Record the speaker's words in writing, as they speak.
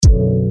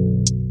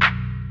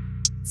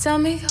Tell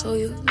me who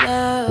you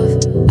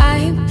love. I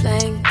ain't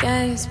playing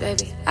games,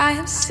 baby, I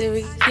am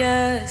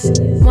serious.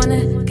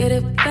 Wanna get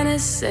up in it,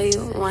 say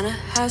you wanna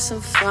have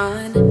some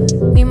fun.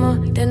 Need more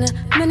than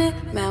a minute,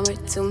 man, we're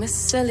too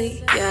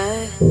silly,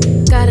 yeah.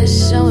 Gotta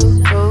show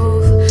and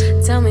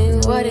prove, tell me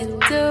what it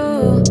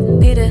do.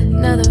 Need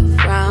another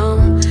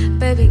round,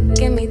 baby,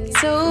 give me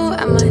two.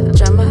 I might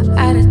drop my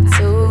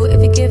attitude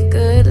if you give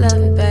good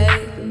love,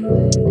 babe.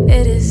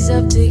 It is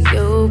up to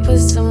you, put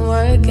some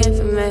work in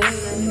for me.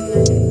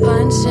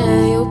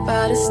 Punching, you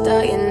about to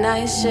start your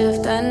night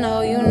shift. I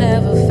know you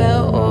never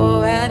felt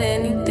or had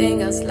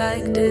anything else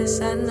like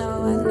this. I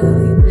know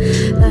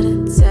you let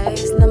it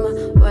taste, let my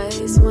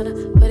waist, wanna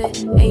put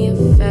it in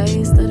your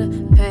face, let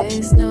it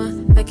pace, know I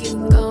make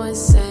you go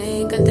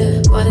insane. Got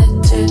that water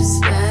drip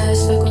splash,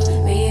 fuck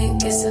with me and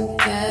get some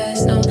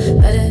cash. No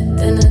better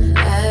than the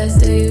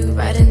last, do you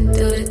riding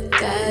through the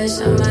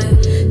dash? I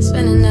might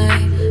spend the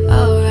night,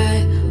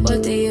 alright,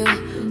 what do you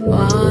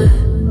want?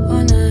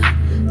 Wanna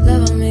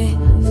love on me,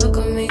 fuck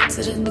on me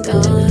to the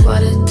dawn.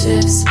 Water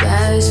drip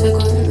splash, fuck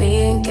with me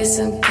and get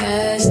some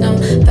cash. No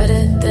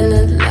better than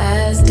the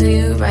last, do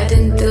you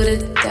riding through the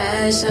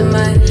dash? I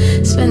might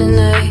spend the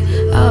night,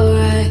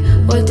 alright,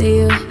 what do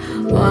you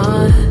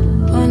want?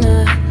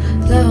 Wanna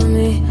love on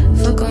me,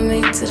 fuck on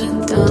me to the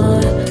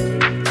dawn.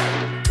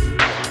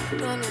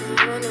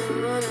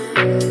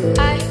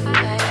 I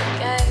like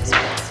guys,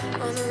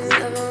 wanna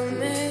love on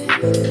me,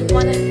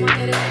 wanna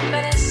get it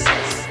better,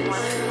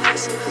 wanna have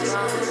some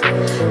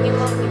fun. You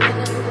want me in a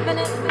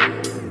minute.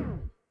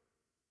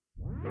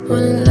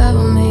 Wanna love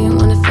on me,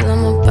 wanna feel on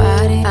my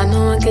body. I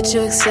know I get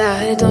you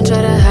excited, don't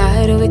try to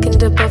hide it. We can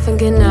dip off and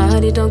get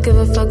naughty, don't give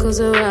a fuck who's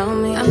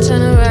around me. I'm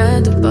tryna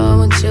ride the ball,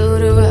 want you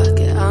to rock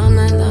it all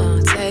night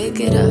long. Take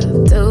it up,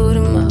 do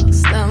the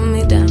most, love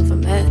me down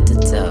from head to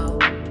toe.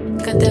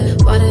 Got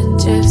that water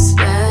drip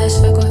splash,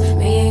 fuck with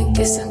me and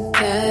get some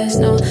cash.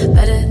 No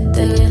better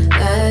than the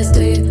last,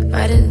 do you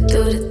riding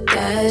through the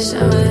dash?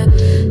 I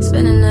might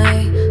spend the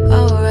night,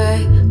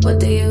 alright, what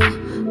do you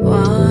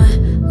want?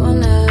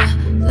 Wanna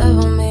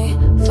love on me,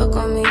 fuck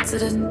on me to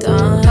the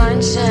dawn.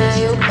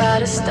 Punching, you about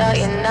to start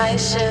your night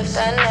shift.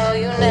 I know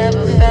you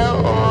never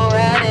felt or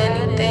had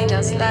anything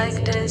else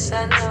like this.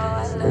 I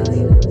know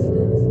you.